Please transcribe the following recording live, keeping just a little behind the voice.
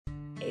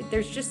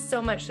there's just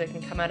so much that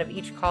can come out of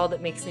each call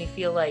that makes me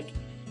feel like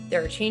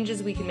there are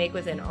changes we can make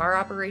within our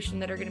operation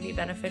that are going to be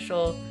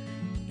beneficial,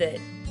 that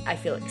I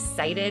feel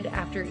excited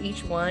after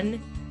each one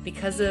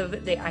because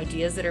of the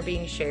ideas that are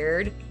being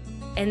shared.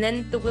 And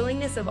then the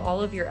willingness of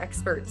all of your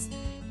experts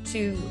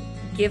to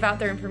give out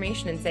their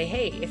information and say,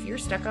 hey, if you're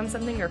stuck on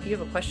something or if you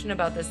have a question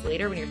about this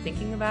later when you're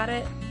thinking about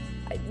it,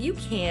 you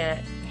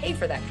can't pay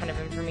for that kind of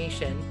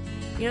information.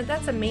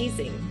 That's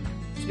amazing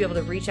to be able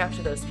to reach out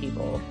to those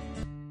people.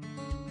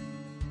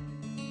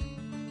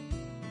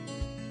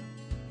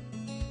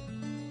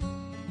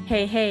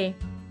 Hey,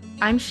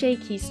 I'm Shay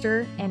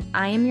Keister, and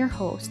I am your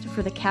host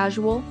for the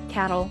Casual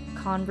Cattle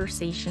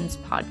Conversations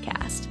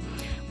podcast,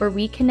 where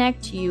we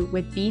connect you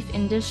with beef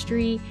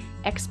industry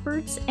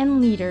experts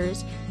and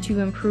leaders to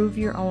improve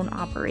your own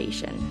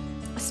operation.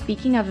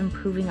 Speaking of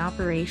improving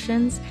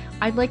operations,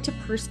 I'd like to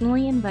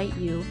personally invite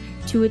you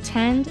to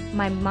attend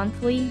my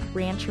monthly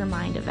Rancher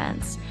Mind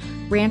events.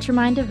 Rancher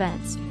Mind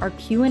events are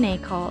Q&A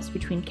calls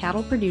between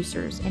cattle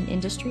producers and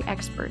industry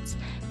experts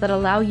that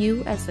allow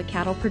you as the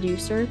cattle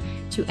producer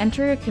to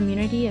enter a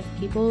community of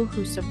people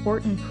who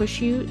support and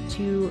push you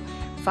to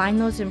find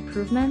those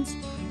improvements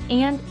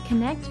and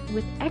connect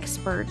with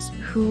experts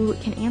who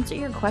can answer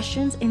your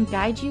questions and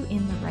guide you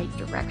in the right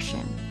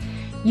direction.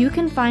 You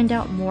can find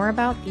out more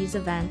about these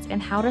events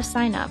and how to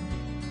sign up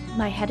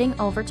by heading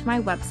over to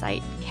my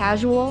website,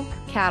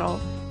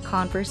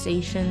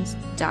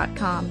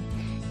 casualcattleconversations.com.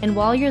 And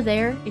while you're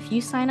there, if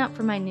you sign up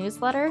for my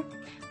newsletter,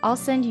 I'll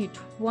send you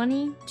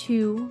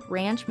 22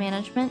 ranch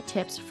management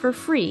tips for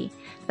free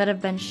that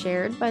have been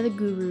shared by the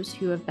gurus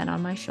who have been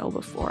on my show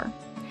before.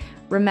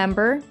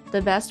 Remember,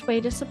 the best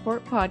way to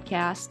support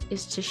podcasts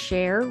is to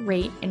share,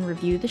 rate, and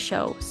review the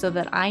show so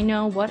that I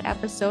know what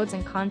episodes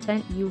and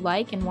content you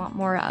like and want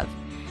more of.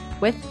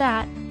 With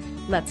that,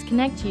 let's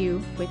connect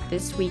you with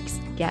this week's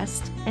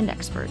guest and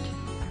expert.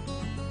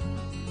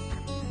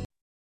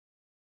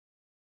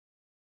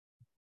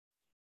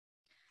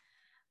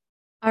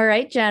 All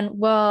right, Jen.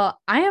 Well,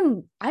 I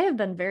have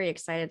been very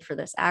excited for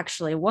this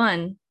actually.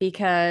 One,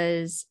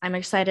 because I'm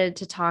excited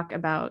to talk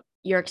about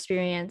your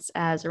experience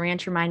as a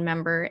Rancher Mind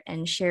member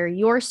and share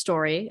your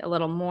story a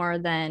little more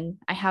than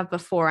I have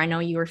before. I know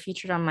you were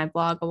featured on my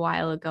blog a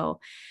while ago,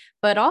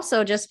 but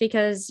also just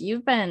because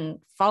you've been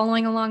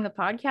following along the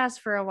podcast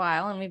for a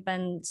while and we've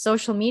been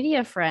social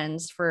media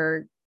friends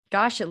for,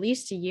 gosh, at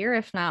least a year,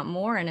 if not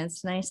more. And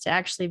it's nice to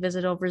actually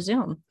visit over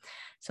Zoom.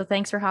 So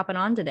thanks for hopping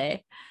on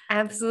today.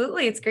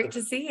 Absolutely. It's great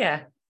to see you.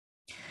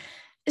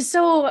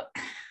 So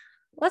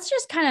let's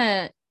just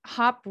kind of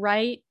hop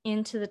right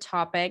into the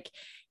topic.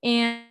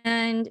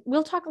 And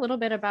we'll talk a little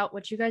bit about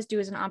what you guys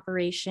do as an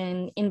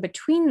operation in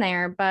between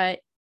there. But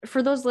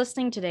for those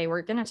listening today,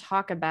 we're going to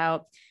talk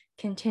about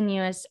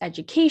continuous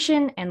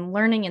education and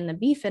learning in the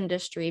beef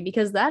industry,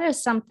 because that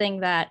is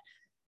something that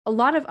a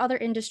lot of other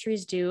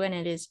industries do. And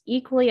it is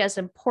equally as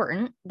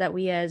important that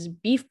we as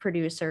beef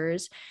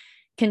producers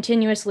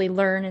continuously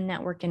learn and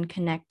network and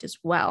connect as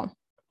well.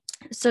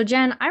 So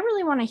Jen, I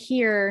really want to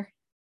hear,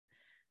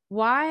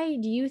 why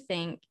do you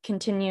think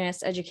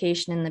continuous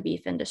education in the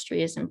beef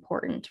industry is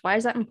important? Why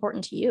is that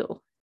important to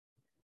you?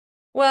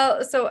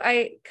 Well, so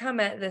I come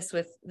at this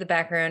with the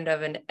background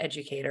of an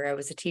educator. I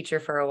was a teacher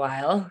for a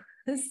while.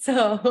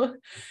 So,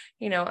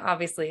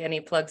 obviously any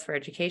plugs for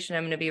education,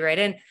 I'm going to be right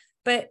in.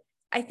 But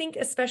I think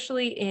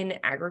especially in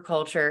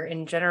agriculture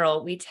in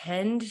general, we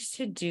tend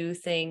to do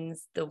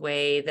things the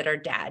way that our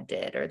dad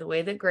did or the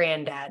way that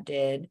granddad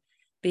did,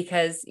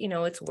 because,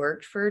 it's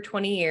worked for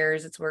 20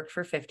 years, it's worked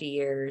for 50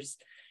 years,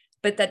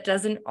 but that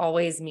doesn't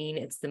always mean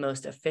it's the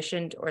most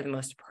efficient or the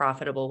most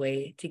profitable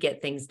way to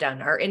get things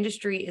done. Our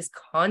industry is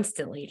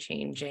constantly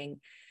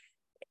changing.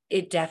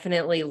 It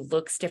definitely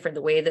looks different.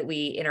 The way that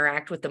we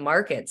interact with the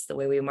markets, the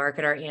way we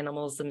market our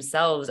animals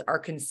themselves, our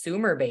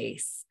consumer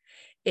base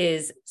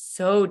is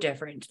so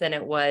different than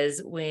it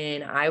was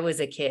when I was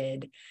a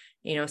kid,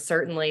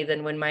 certainly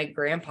than when my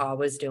grandpa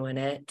was doing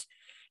it.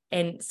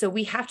 And so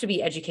we have to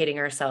be educating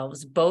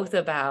ourselves both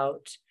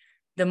about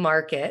the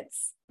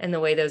markets and the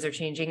way those are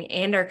changing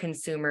and our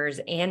consumers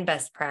and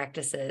best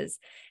practices.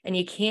 And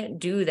you can't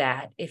do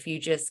that if you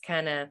just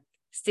kind of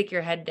stick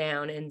your head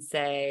down and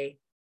say,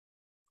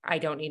 I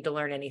don't need to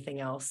learn anything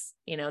else.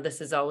 This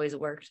has always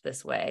worked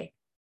this way.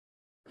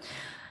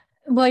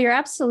 Well, you're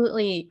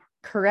absolutely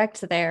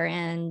correct there.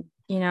 And,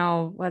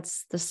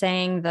 what's the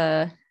saying,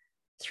 the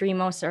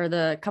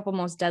couple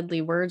most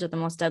deadly words or the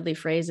most deadly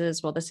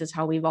phrases? Well, this is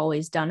how we've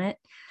always done it.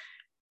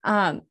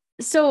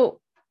 So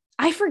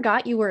I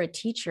forgot you were a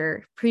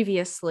teacher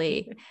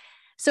previously.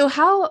 So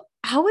how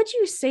would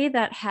you say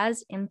that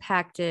has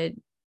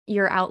impacted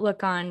your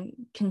outlook on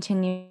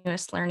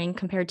continuous learning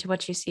compared to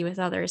what you see with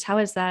others? How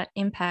does that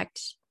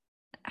impact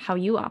how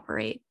you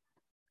operate?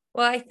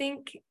 Well, I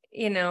think,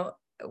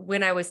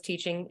 when I was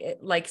teaching,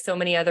 like so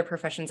many other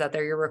professions out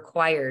there, you're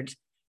required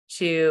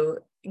to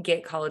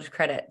get college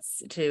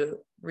credits to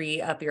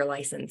re-up your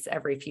license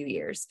every few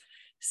years.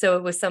 So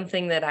it was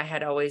something that I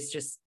had always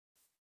just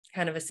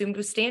kind of assumed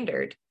was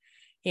standard,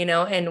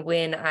 and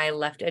when I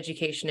left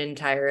education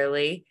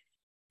entirely,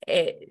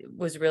 it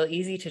was real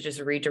easy to just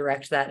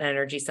redirect that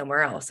energy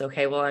somewhere else.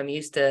 Okay, well, I'm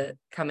used to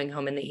coming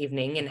home in the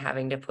evening and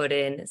having to put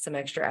in some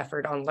extra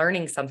effort on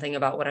learning something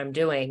about what I'm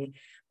doing.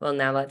 Well,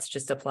 now let's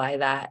just apply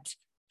that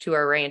to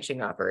our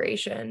ranching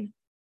operation.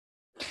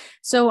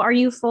 So are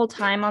you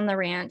full-time on the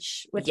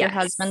ranch with your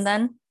husband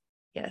then?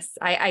 Yes.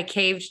 I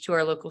caved to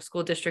our local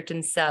school district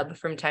and sub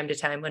from time to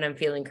time when I'm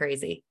feeling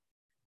crazy,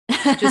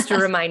 just to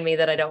remind me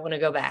that I don't want to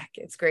go back.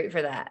 It's great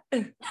for that.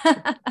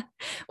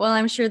 Well,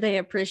 I'm sure they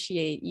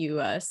appreciate you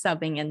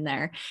subbing in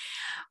there.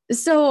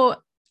 So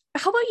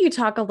how about you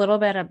talk a little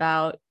bit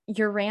about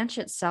your ranch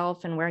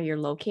itself and where you're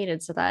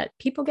located so that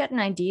people get an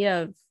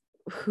idea of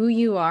who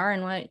you are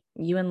and what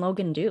you and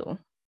Logan do?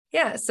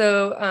 Yeah,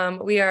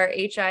 so we are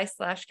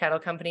HI/Cattle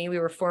Company. We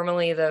were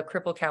formerly the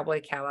Cripple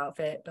Cowboy Cow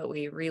Outfit, but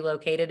we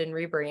relocated and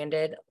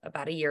rebranded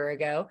about a year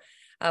ago.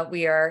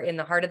 We are in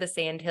the heart of the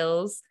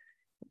Sandhills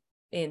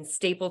in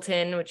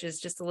Stapleton, which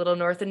is just a little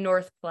north of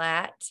North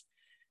Platte.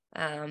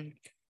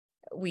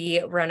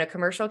 We run a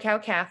commercial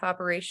cow-calf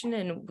operation,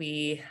 and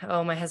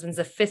my husband's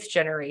the 5th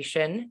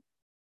generation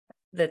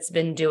that's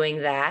been doing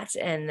that.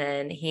 And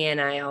then he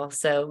and I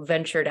also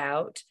ventured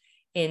out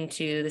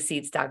into the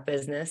seed stock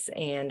business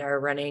and are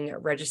running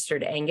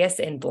registered Angus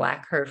and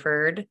Black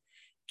Hereford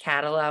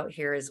cattle out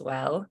here as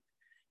well.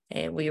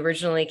 And we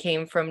originally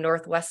came from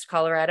Northwest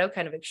Colorado,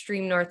 kind of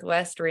extreme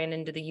Northwest, ran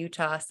into the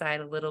Utah side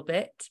a little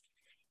bit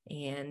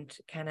and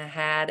kind of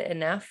had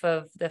enough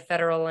of the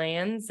federal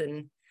lands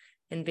and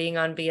being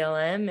on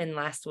BLM. And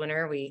last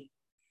winter, we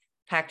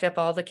packed up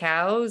all the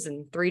cows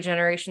and 3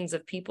 generations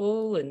of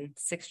people and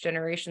 6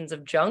 generations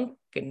of junk.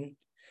 And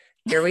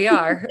here we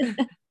are.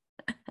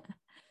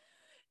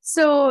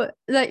 So,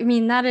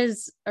 that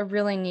is a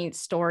really neat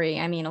story.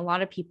 I mean, a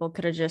lot of people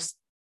could have just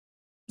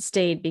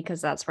stayed because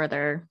that's where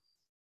their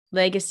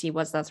legacy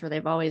was. That's where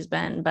they've always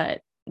been. But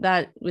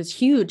that was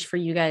huge for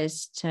you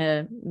guys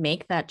to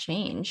make that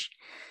change.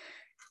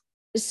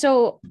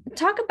 So,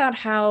 talk about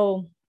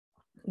how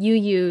you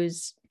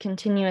use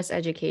continuous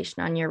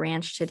education on your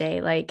ranch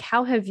today. Like,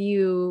 how have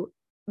you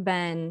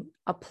been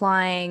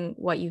applying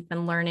what you've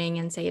been learning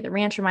in, say, the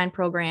Rancher Mind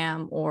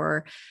program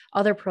or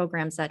other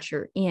programs that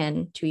you're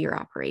in to your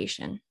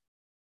operation?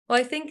 Well,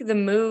 I think the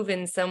move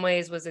in some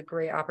ways was a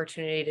great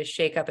opportunity to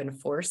shake up and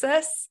force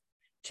us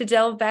to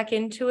delve back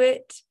into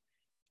it.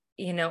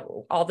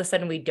 All of a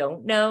sudden we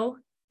don't know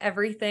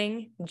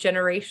everything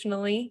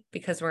generationally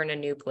because we're in a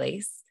new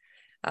place.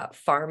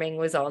 Farming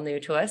was all new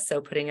to us. So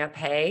putting up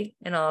hay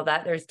and all of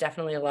that, there's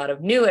definitely a lot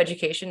of new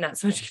education, not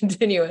so much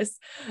continuous,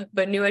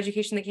 but new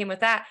education that came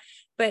with that.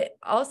 But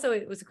also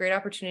it was a great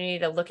opportunity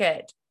to look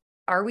at,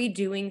 are we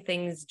doing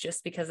things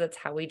just because that's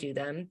how we do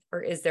them?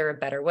 Or is there a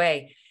better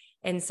way?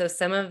 And so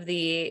some of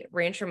the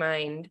Rancher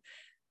Mind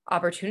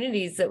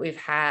opportunities that we've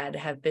had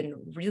have been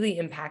really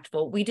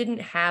impactful. We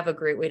didn't have a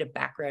great way to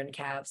background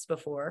calves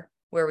before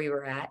where we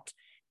were at.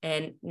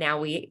 And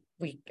now we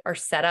are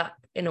set up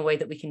in a way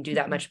that we can do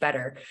that much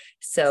better.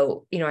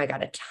 So, I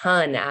got a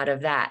ton out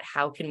of that.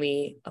 How can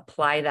we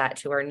apply that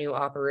to our new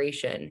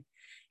operation?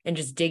 And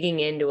just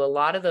digging into a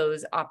lot of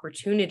those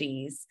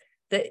opportunities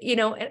that,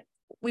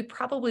 we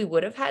probably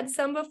would have had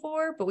some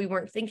before, but we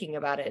weren't thinking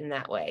about it in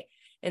that way.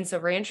 And so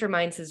Rancher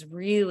Minds has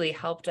really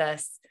helped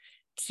us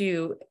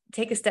to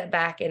take a step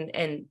back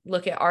and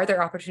look at, are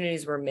there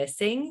opportunities we're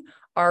missing?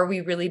 Are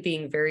we really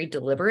being very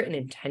deliberate and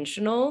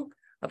intentional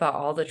about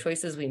all the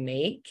choices we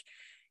make?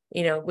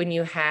 When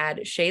you had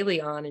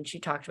Shaylee on and she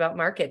talked about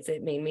markets,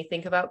 it made me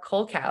think about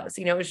cull cows.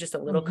 It was just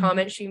a little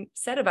comment she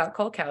said about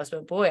cull cows,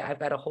 but boy, I've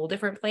got a whole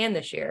different plan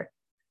this year.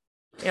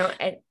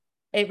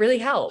 It really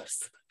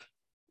helps.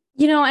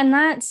 And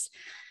that's,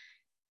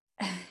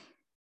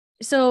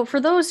 so for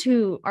those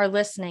who are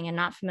listening and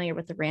not familiar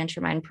with the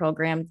Rancher Mind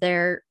program,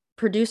 they're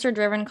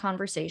producer-driven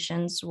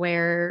conversations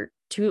where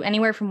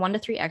anywhere from 1 to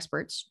 3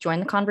 experts join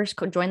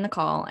the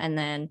call, and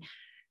then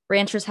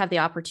ranchers have the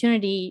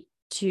opportunity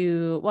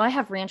to, I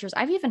have ranchers,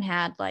 I've even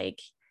had like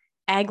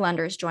ag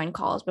lenders join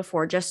calls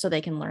before just so they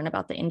can learn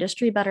about the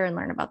industry better and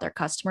learn about their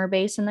customer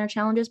base and their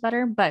challenges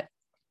better. But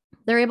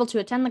they're able to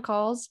attend the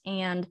calls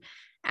and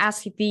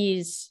ask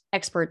these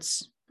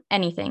experts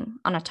anything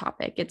on a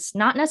topic. It's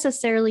not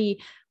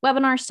necessarily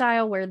webinar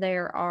style where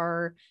there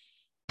are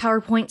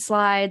PowerPoint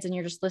slides and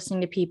you're just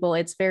listening to people.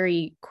 It's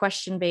very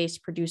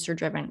question-based,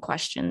 producer-driven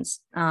questions.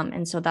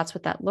 And so that's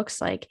what that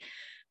looks like.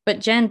 But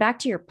Jen, back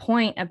to your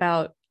point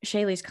about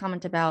Shaylee's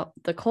comment about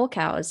the cull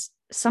cows,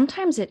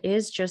 sometimes it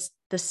is just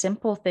the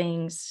simple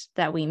things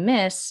that we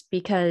miss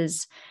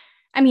because,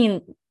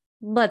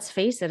 let's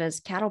face it, as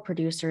cattle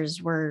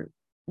producers, we're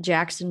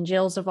Jacks and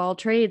Jills of all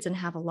trades and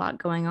have a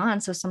lot going on.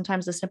 So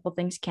sometimes the simple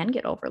things can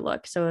get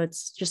overlooked. So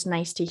it's just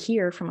nice to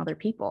hear from other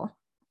people.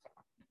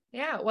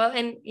 Yeah. Well,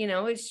 and,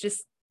 it's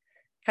just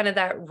kind of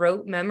that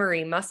rote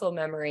memory, muscle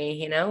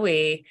memory,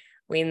 we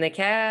wean the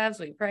calves,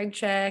 we preg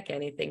check,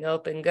 anything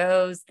open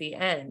goes, the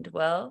end.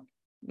 Well,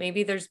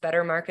 maybe there's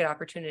better market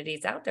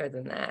opportunities out there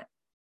than that.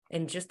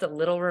 And just a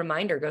little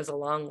reminder goes a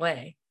long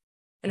way.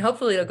 And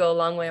hopefully it'll go a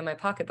long way in my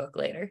pocketbook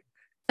later.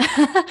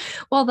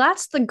 Well,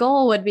 that's the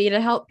goal, would be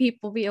to help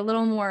people be a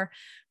little more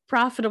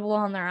profitable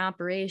on their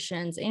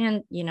operations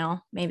and,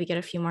 maybe get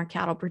a few more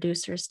cattle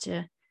producers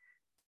to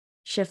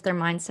shift their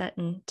mindset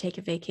and take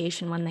a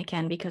vacation when they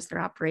can because their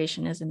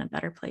operation is in a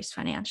better place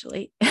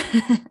financially.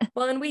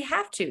 Well, and we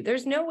have to.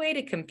 There's no way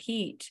to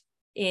compete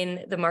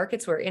in the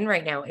markets we're in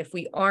right now if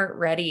we aren't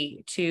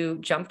ready to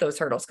jump those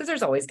hurdles, because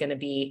there's always going to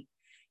be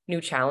new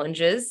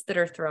challenges that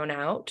are thrown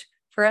out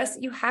for us.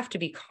 You have to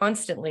be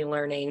constantly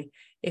learning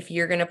if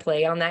you're going to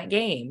play on that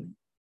game.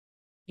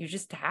 You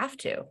just have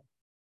to.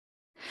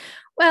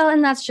 Well,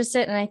 and that's just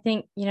it. And I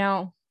think,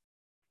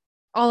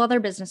 all other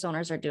business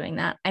owners are doing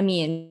that. I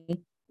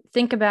mean,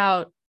 think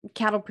about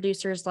cattle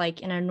producers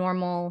like in a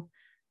normal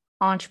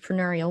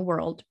entrepreneurial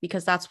world,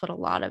 because that's what a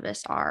lot of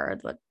us are,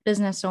 the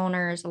business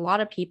owners, a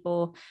lot of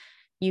people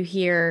you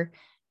hear,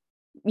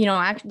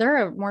 there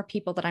are more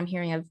people that I'm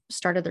hearing have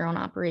started their own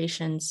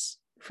operations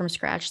from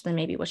scratch than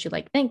maybe what you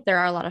think. There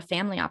are a lot of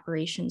family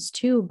operations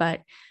too,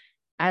 but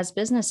as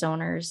business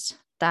owners,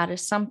 that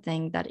is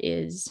something that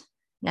is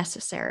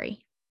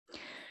necessary.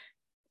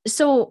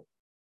 So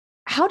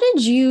how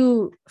did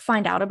you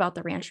find out about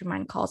the Ranch Your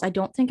Mind calls? I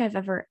don't think I've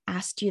ever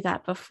asked you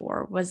that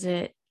before. Was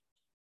it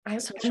I'm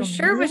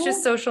sure it was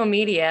just social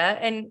media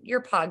and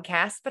your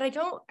podcast, but I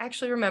don't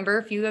actually remember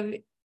if you have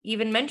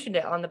even mentioned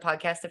it on the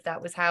podcast, if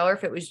that was how, or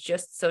if it was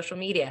just social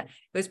media.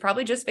 It was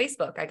probably just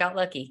Facebook. I got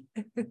lucky.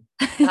 The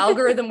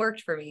algorithm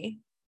worked for me.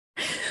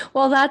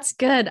 Well, that's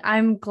good.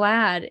 I'm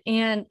glad.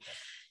 And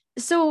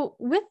so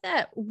with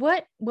that,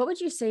 what would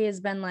you say has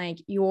been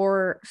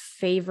your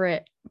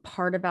favorite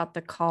part about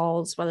the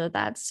calls, whether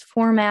that's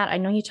format? I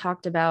know you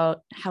talked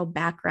about how the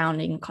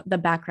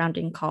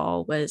backgrounding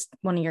call was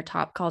one of your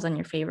top calls and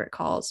your favorite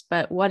calls,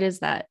 but what has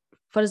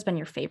been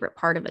your favorite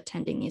part of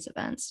attending these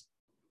events?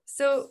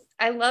 So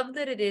I love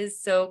that it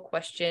is so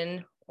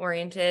question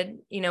oriented.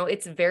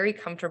 It's very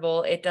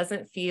comfortable. It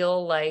doesn't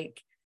feel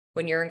like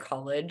when you're in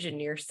college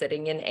and you're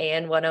sitting in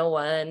AN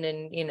 101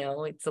 and,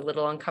 it's a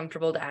little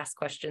uncomfortable to ask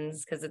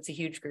questions because it's a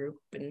huge group,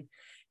 and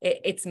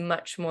it's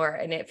much more,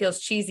 and it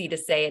feels cheesy to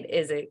say it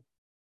is a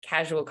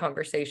casual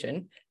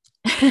conversation,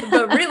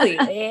 but really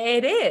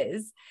it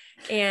is.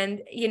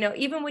 And,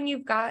 even when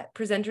you've got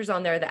presenters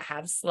on there that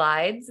have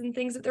slides and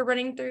things that they're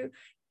running through,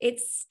 it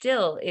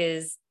still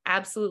is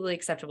absolutely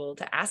acceptable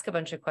to ask a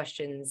bunch of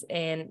questions,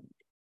 and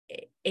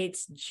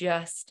it's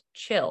just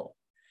chill.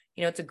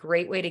 It's a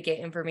great way to get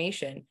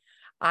information.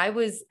 I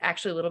was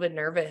actually a little bit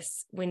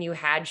nervous when you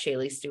had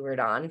Shaylee Stewart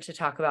on to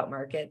talk about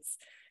markets,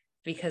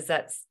 because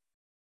that's,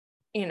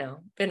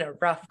 been a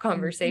rough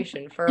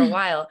conversation for a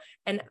while.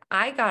 And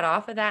I got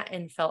off of that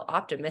and felt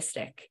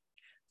optimistic,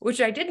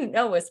 which I didn't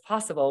know was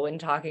possible when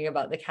talking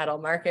about the cattle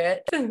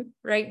market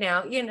right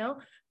now,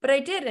 but I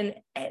did. And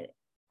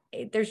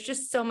there's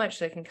just so much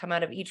that can come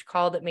out of each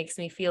call that makes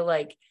me feel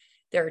like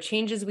there are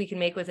changes we can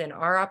make within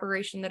our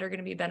operation that are going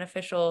to be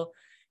beneficial,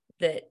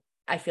 that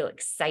I feel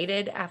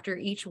excited after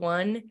each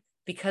one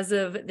because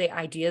of the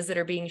ideas that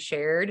are being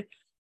shared.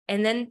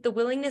 And then the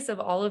willingness of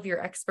all of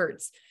your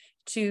experts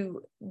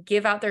to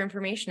give out their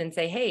information and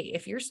say, hey,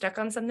 if you're stuck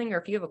on something, or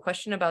if you have a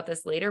question about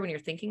this later when you're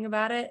thinking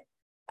about it,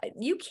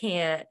 you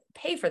can't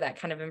pay for that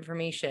kind of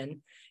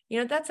information.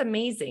 That's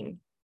amazing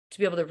to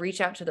be able to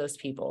reach out to those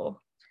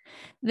people.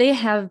 They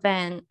have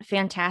been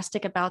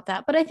fantastic about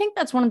that. But I think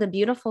that's one of the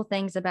beautiful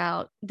things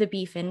about the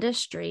beef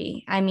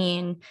industry. I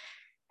mean,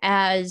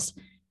 as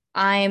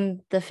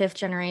I'm the 5th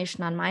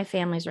generation on my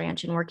family's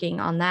ranch and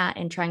working on that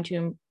and trying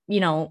to,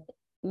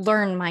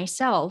 learn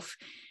myself.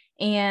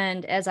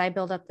 And as I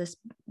build up this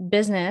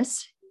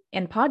business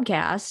and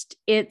podcast,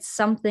 it's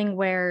something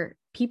where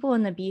people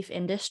in the beef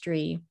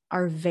industry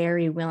are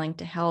very willing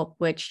to help,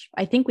 which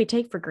I think we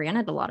take for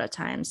granted a lot of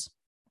times.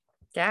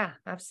 Yeah,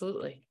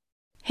 absolutely.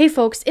 Hey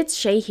folks, it's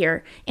Shay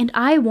here, and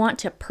I want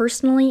to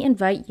personally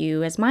invite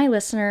you as my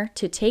listener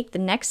to take the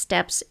next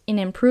steps in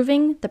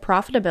improving the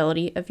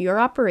profitability of your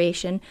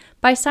operation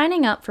by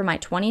signing up for my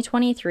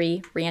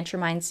 2023 Ranch Your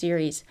Mind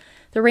series.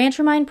 The Ranch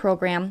Your Mind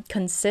program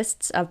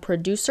consists of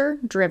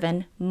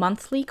producer-driven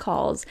monthly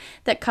calls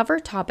that cover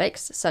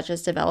topics such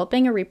as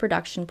developing a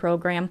reproduction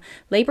program,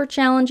 labor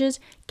challenges,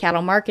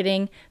 cattle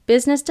marketing,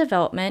 business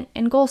development,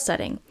 and goal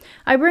setting.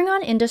 I bring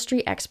on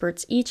industry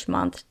experts each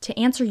month to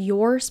answer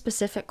your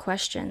specific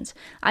questions.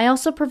 I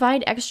also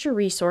provide extra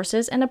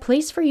resources and a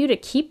place for you to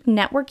keep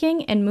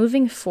networking and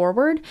moving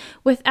forward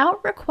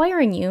without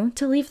requiring you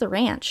to leave the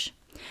ranch.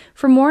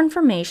 For more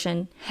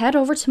information, head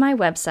over to my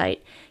website,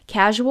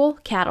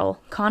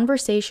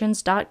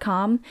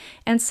 casualcattleconversations.com,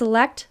 and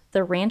select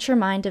the Ranch Your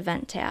Mind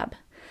event tab.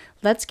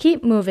 Let's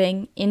keep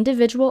moving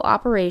individual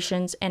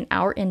operations and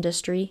our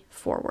industry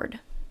forward.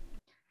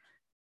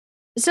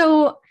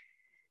 So,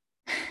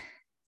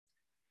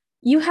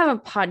 you have a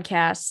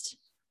podcast,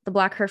 the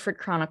Black Hereford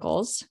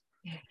Chronicles.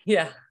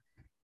 Yeah.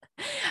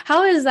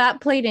 How has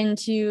that played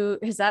into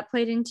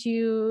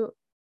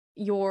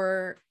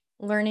your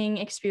learning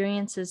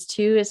experiences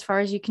too, as far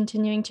as you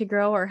continuing to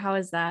grow, or how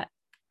is that?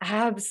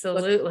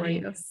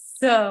 Absolutely.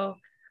 So,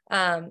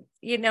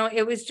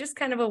 it was just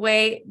kind of a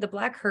way. The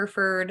Black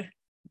Hereford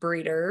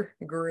breeder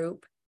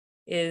group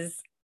is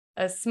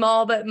a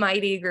small but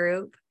mighty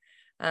group.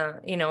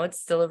 It's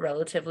still a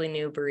relatively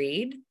new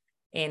breed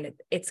and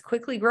it's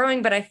quickly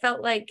growing, but I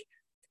felt like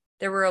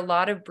there were a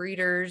lot of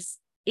breeders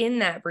in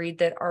that breed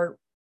that are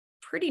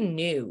pretty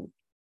new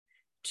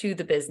to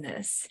the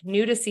business,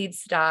 new to seed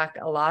stock.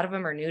 A lot of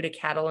them are new to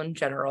cattle in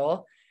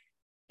general.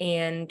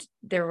 And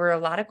there were a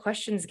lot of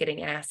questions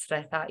getting asked.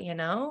 I thought,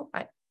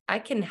 I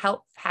can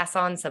help pass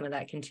on some of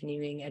that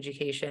continuing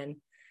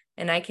education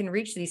and I can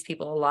reach these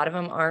people. A lot of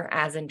them aren't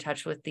as in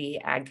touch with the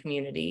ag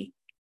community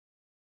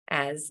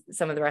as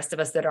some of the rest of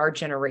us that are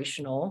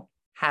generational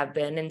have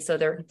been. And so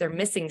they're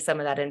missing some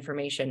of that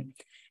information.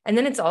 And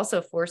then it's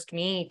also forced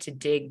me to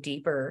dig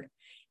deeper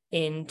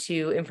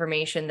into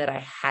information that I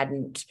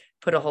hadn't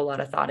put a whole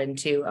lot of thought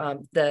into.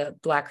 The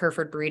Black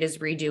Hereford breed is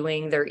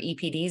redoing their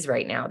EPDs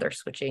right now. They're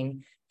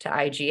switching to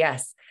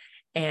IGS.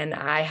 And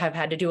I have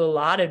had to do a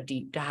lot of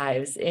deep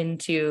dives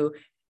into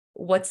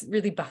what's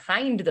really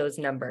behind those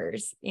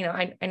numbers.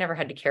 I never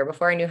had to care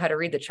before. I knew how to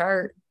read the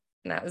chart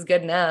and that was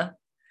good enough.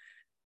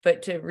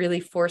 But to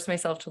really force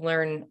myself to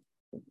learn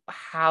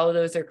how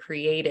those are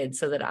created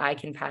so that I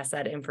can pass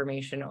that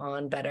information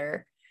on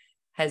better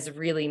has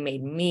really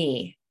made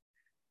me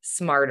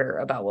smarter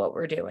about what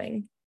we're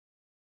doing.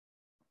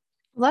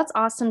 Well, that's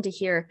awesome to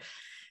hear.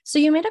 So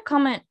you made a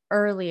comment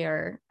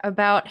earlier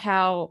about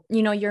how,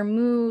 your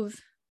move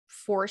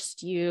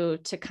forced you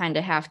to kind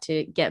of have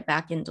to get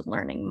back into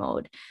learning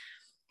mode.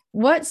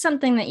 What's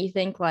something that you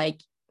think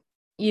like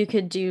you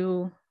could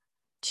do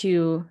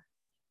to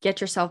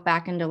get yourself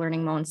back into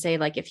learning mode and say,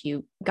 like, if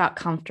you got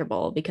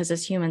comfortable, because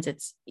as humans,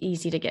 it's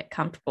easy to get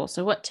comfortable.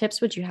 So what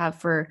tips would you have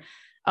for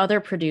other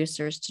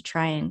producers to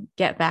try and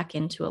get back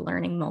into a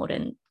learning mode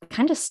and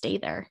kind of stay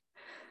there?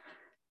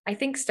 I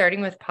think starting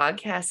with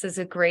podcasts is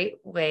a great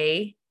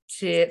way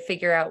to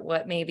figure out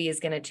what maybe is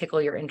going to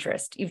tickle your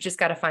interest. You've just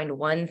got to find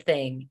one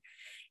thing.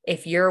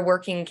 If you're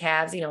working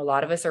calves, a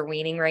lot of us are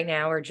weaning right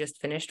now or just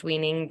finished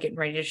weaning, getting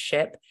ready to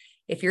ship.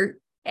 If you're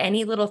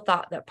any little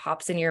thought that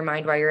pops in your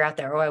mind while you're out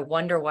there, oh, I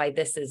wonder why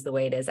this is the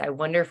way it is. I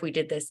wonder if we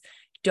did this.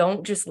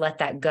 Don't just let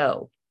that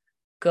go.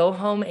 Go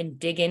home and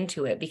dig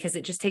into it because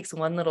it just takes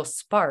one little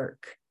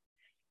spark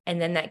and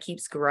then that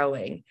keeps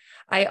growing.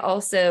 I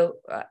also,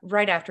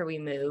 right after we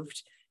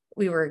moved,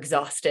 we were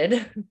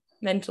exhausted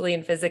mentally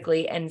and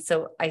physically. And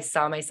so I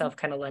saw myself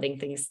kind of letting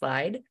things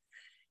slide.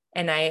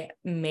 And I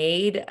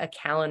made a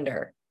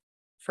calendar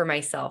for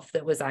myself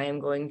that was, I am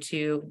going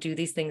to do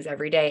these things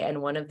every day.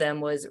 And one of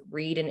them was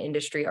read an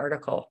industry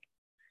article.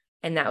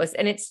 And that was,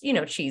 and it's,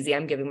 cheesy.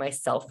 I'm giving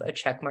myself a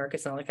check mark.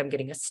 It's not like I'm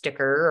getting a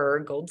sticker or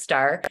a gold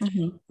star,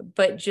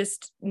 but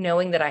just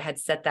knowing that I had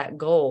set that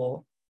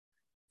goal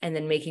and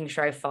then making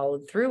sure I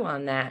followed through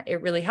on that,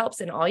 it really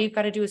helps. And all you've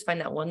got to do is find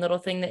that one little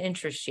thing that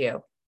interests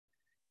you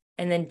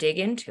and then dig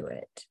into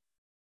it.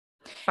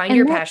 Find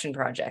your passion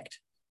project.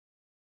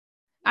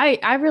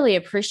 I really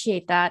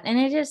appreciate that. And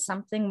it is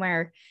something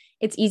where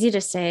it's easy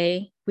to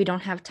say we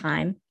don't have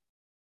time,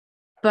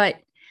 but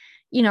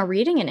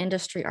reading an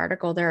industry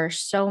article, there are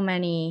so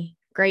many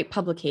great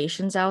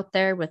publications out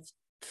there with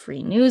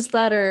free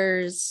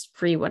newsletters,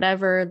 free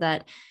whatever,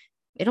 that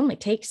it only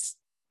takes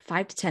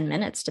 5 to 10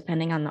 minutes,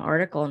 depending on the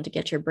article, and to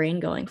get your brain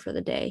going for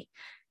the day.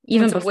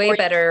 Even it's a way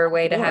better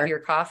way to have your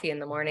coffee in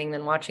the morning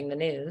than watching the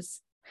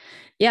news.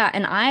 Yeah.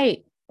 And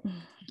I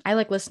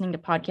like listening to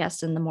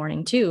podcasts in the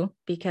morning too,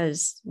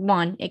 because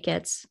one, it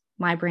gets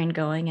my brain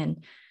going,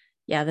 and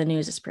yeah, the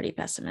news is pretty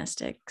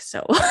pessimistic.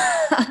 So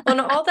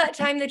well, all that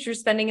time that you're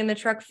spending in the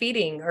truck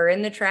feeding or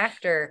in the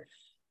tractor,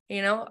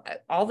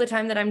 all the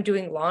time that I'm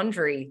doing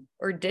laundry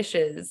or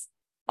dishes,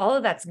 all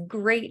of that's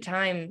great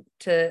time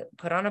to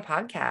put on a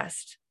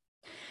podcast.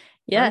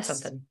 Yes.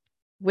 Something.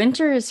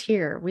 Winter is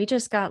here. We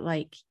just got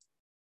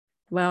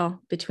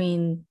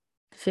between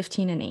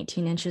 15 and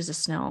 18 inches of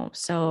snow.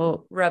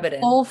 So rub it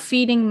in. Full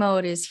feeding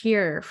mode is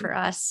here for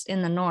us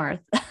in the north.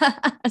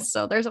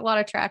 So there's a lot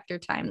of tractor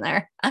time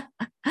there.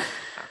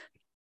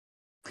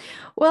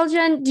 Well,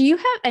 Jen, do you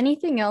have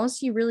anything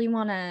else you really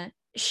want to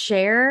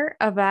share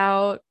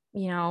about,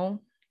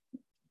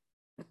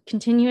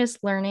 continuous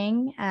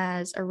learning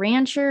as a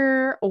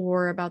rancher,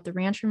 or about the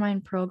Rancher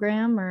Mind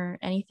program, or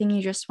anything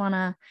you just want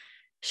to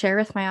share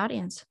with my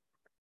audience?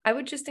 I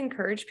would just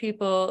encourage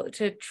people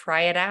to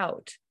try it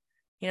out.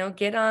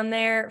 Get on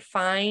there,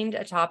 find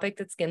a topic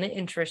that's going to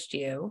interest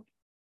you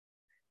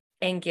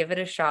and give it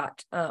a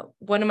shot.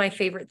 One of my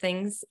favorite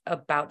things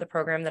about the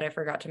program that I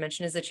forgot to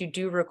mention is that you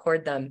do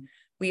record them.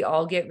 We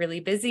all get really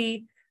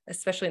busy,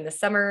 especially in the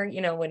summer,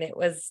 when it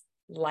was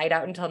light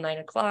out until 9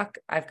 o'clock.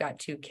 I've got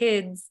 2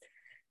 kids.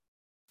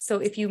 So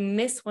if you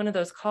miss one of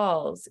those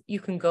calls, you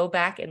can go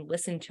back and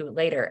listen to it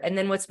later. And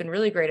then what's been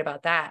really great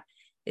about that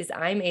is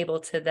I'm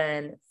able to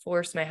then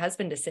force my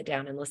husband to sit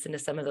down and listen to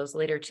some of those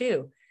later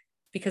too,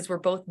 because we're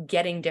both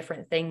getting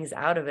different things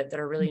out of it that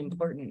are really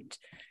important.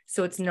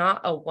 So it's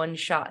not a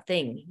one-shot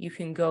thing. You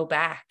can go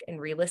back and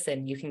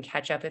re-listen. You can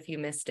catch up if you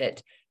missed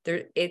it.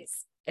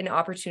 It's an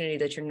opportunity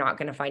that you're not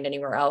going to find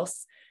anywhere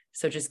else.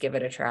 So just give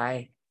it a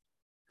try.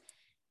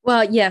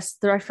 Well, yes,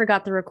 I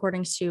forgot the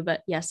recordings too,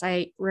 but yes,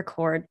 I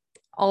record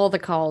all the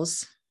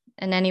calls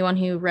And anyone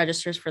who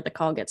registers for the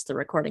call gets the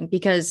recording,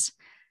 because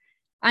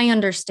I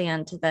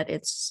understand that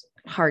it's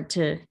hard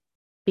to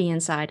be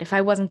inside. If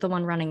I wasn't the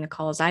one running the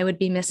calls, I would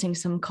be missing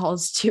some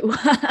calls too.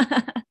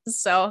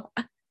 So,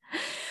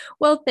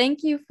 well,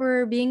 thank you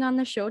for being on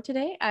the show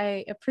today.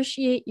 I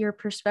appreciate your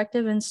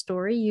perspective and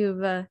story.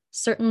 You've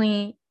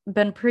certainly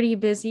been pretty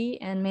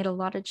busy and made a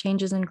lot of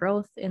changes and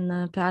growth in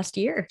the past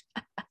year.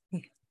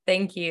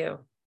 Thank you.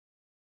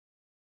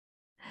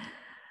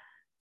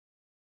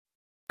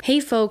 Hey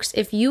folks,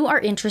 if you are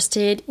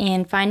interested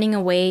in finding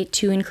a way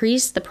to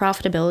increase the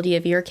profitability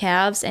of your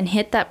calves and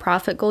hit that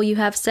profit goal you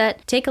have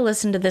set, take a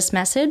listen to this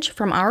message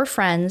from our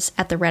friends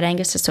at the Red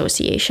Angus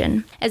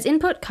Association. As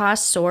input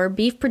costs soar,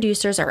 beef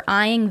producers are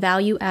eyeing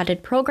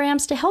value-added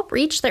programs to help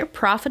reach their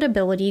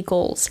profitability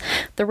goals.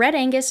 The Red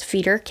Angus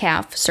Feeder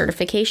Calf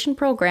Certification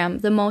Program,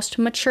 the most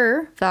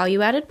mature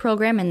value-added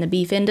program in the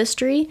beef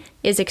industry,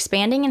 is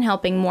expanding and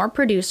helping more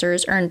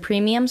producers earn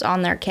premiums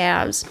on their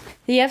calves.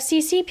 The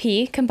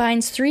FCCP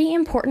combines 3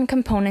 important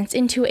components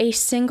into a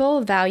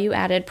single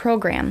value-added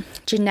program: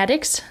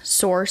 genetics,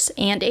 source,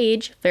 and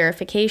age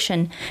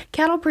verification.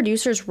 Cattle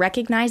producers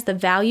recognize the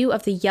value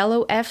of the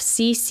yellow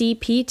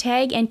FCCP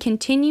tag and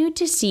continue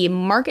to see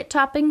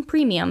market-topping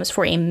premiums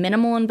for a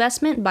minimal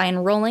investment by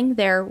enrolling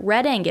their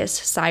Red Angus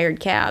sired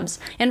calves.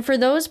 And for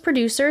those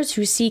producers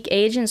who seek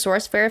age and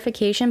source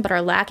verification but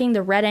are lacking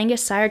the Red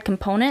Angus sired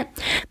component,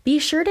 be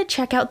sure to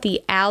check out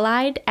the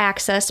Allied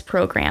Access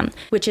Program,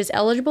 which is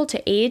eligible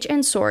to age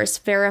and source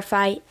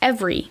verify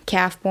every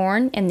calf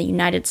born in the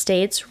United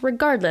States,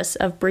 regardless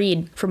of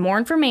breed. For more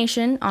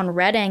information on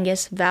Red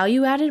Angus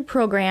value-added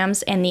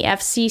programs and the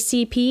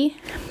FCCP,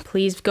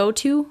 please go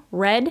to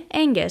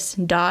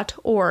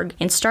redangus.org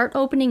and start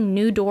opening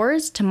new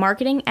doors to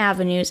marketing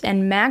avenues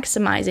and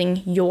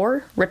maximizing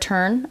your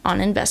return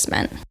on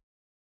investment.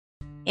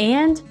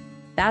 And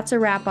that's a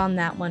wrap on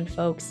that one,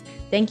 folks.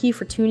 Thank you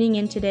for tuning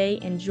in today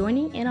and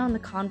joining in on the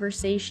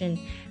conversation.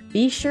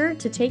 Be sure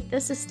to take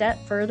this a step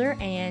further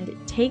and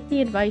take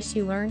the advice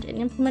you learned and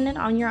implement it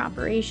on your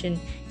operation.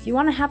 If you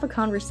want to have a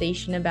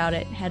conversation about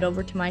it, head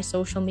over to my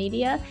social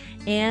media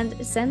and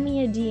send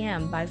me a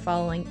DM by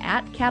following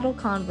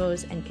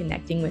 @CattleConvos and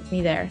connecting with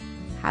me there.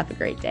 Have a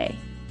great day.